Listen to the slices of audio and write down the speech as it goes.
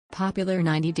Popular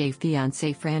 90 Day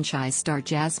Fiancé franchise star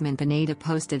Jasmine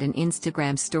posted an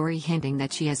Instagram story hinting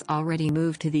that she has already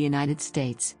moved to the United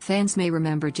States. Fans may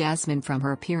remember Jasmine from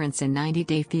her appearance in 90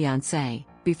 Day Fiancé.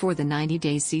 Before the 90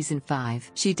 Days Season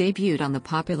 5, she debuted on the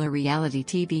popular reality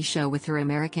TV show with her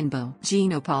American beau,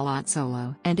 Gino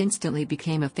Palazzolo, and instantly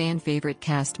became a fan-favorite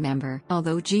cast member.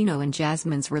 Although Gino and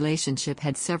Jasmine's relationship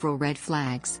had several red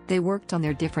flags, they worked on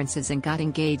their differences and got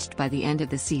engaged by the end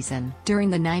of the season. During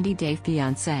the 90 Day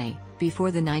Fiancé,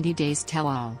 before the 90 Days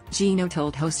Tell-All, Gino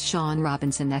told host Sean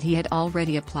Robinson that he had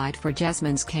already applied for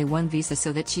Jasmine's K-1 visa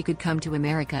so that she could come to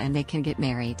America and they can get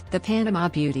married. The Panama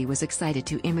beauty was excited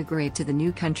to immigrate to the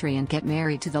new country and get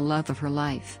married to the love of her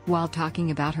life. While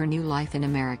talking about her new life in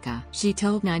America, she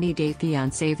told 90 Day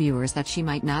Fiancé viewers that she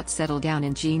might not settle down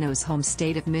in Gino's home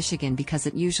state of Michigan because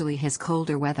it usually has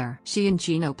colder weather. She and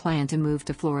Gino plan to move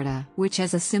to Florida, which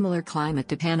has a similar climate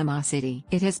to Panama City.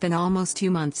 It has been almost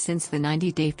 2 months since the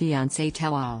 90 Day Fiancé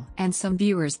Tell-All, and some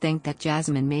viewers think that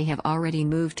Jasmine may have already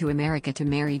moved to America to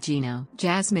marry Gino.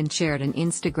 Jasmine shared an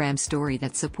Instagram story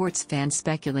that supports fan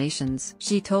speculations.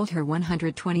 She told her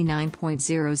 129,000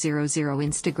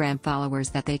 Instagram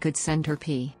followers that they could send her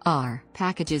PR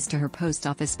packages to her post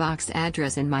office box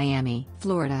address in Miami,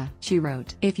 Florida. She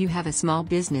wrote, "If you have a small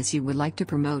business you would like to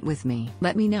promote with me,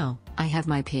 let me know. I have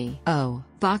my P.O.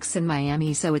 box in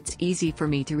Miami so it's easy for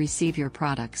me to receive your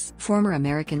products." Former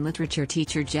American literature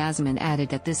teacher Jasmine added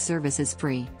that this service is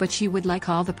free, but she would like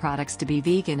all the products to be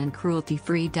vegan and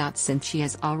cruelty-free. Since she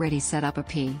has already set up a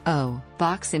P.O.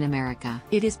 box in America,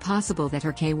 it is possible that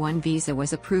her K-1 visa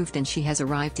was approved and she has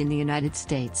arrived in the United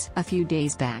States. A few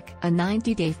days back, a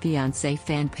 90 Day Fiancé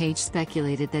fan page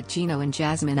speculated that Gino and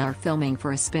Jasmine are filming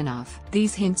for a spin-off.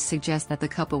 These hints suggest that the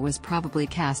couple was probably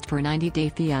cast for 90 Day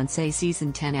Fiancé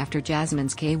Season 10 after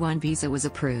Jasmine's K-1 visa was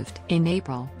approved. In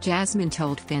April, Jasmine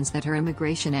told fans that her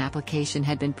immigration application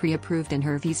had been pre-approved and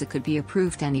her visa could be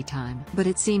approved anytime. But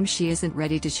it seems she isn't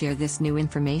ready to share this new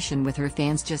information with her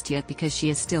fans just yet because she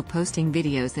is still posting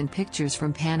videos and pictures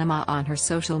from Panama on her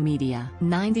social media.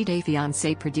 90 Day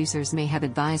Fiancé producers may have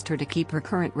advised her to keep her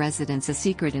current residence a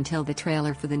secret until the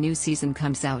trailer for the new season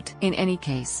comes out. In any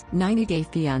case, 90 Day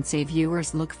Fiancé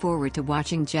viewers look forward to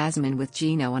watching Jasmine with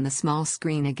Gino on the small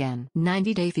screen again.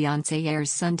 90 Day Fiancé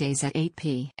airs Sundays at 8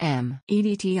 p.m.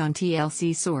 EDT on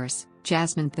TLC. Source: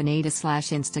 Jasmine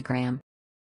 /Instagram.